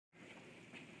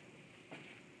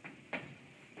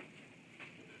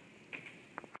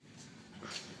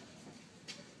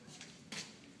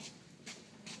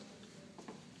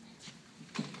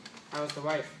How was the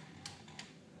wife?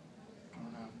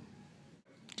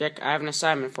 Dick, I have an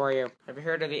assignment for you. Have you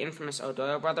heard of the infamous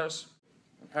O'Doyle brothers?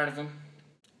 I've heard of them.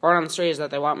 Word on the street is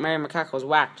that they want Mary McCackles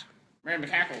whacked. Mary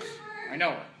McCackles. I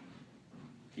know her.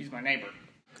 She's my neighbor.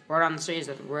 Word on the street is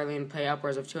that we're willing to pay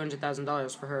upwards of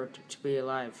 $200,000 for her to be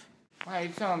alive. Why are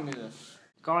you telling me this?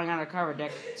 Going undercover,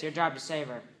 Dick. It's your job to save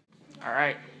her.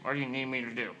 Alright, what do you need me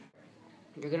to do?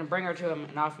 You're gonna bring her to him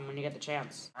and off him when you get the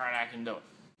chance. Alright, I can do it.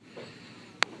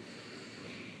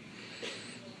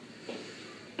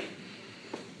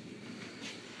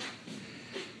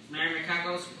 Mary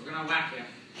McCackles, we're gonna whack you.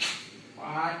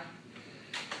 What?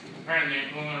 Apparently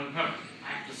I'm going undercover. I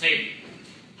have to save you.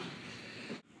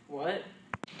 What?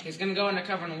 He's gonna go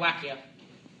undercover and whack you.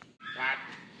 What?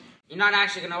 You're not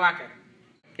actually gonna whack her.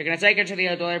 You're gonna take her to the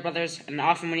O'Doyle brothers and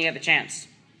off him when you get the chance.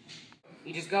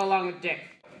 You just go along with Dick.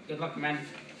 Good luck, men.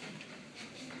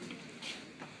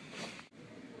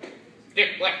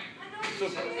 Dick, Blick.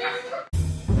 Super.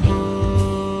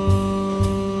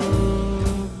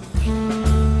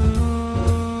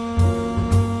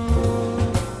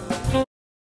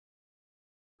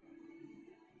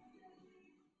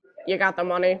 You got the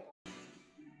money?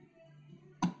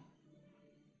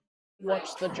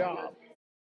 What's the job?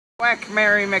 Whack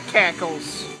Mary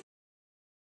McCackles.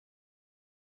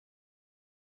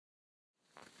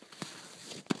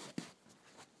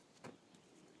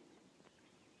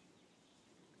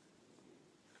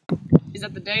 Is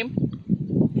that the dame?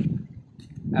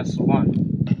 That's the one.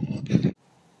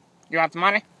 You want the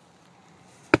money?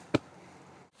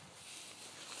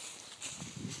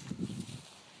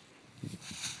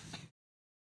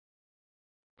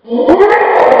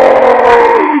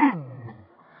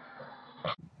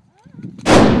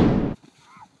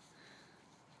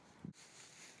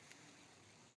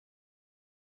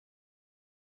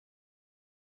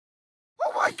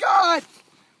 Oh my God!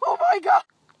 Oh my God!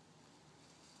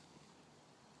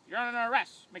 You're under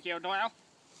arrest, Mickey O'Doyle.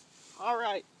 All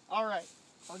right.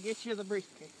 I'll get you the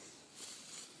briefcase.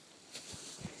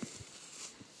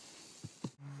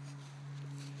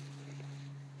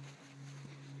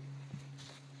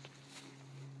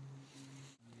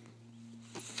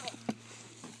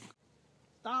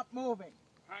 Stop moving.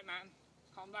 All right, man.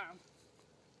 Calm down.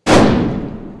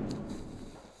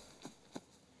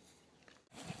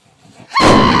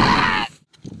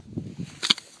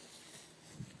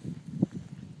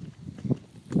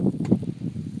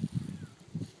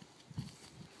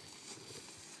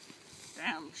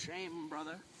 Damn shame,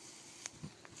 brother.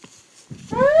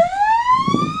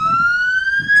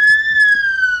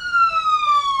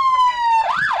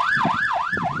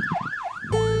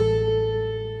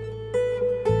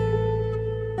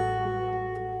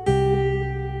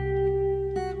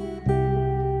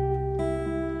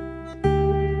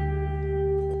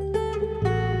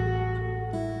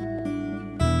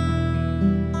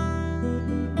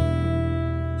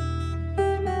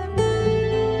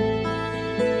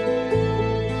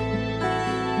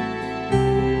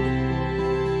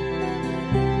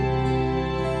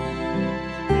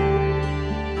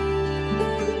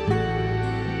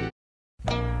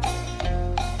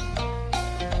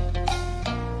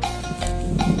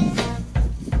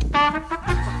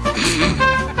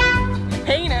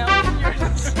 Hey now, you're...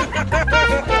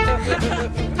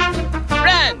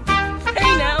 Run!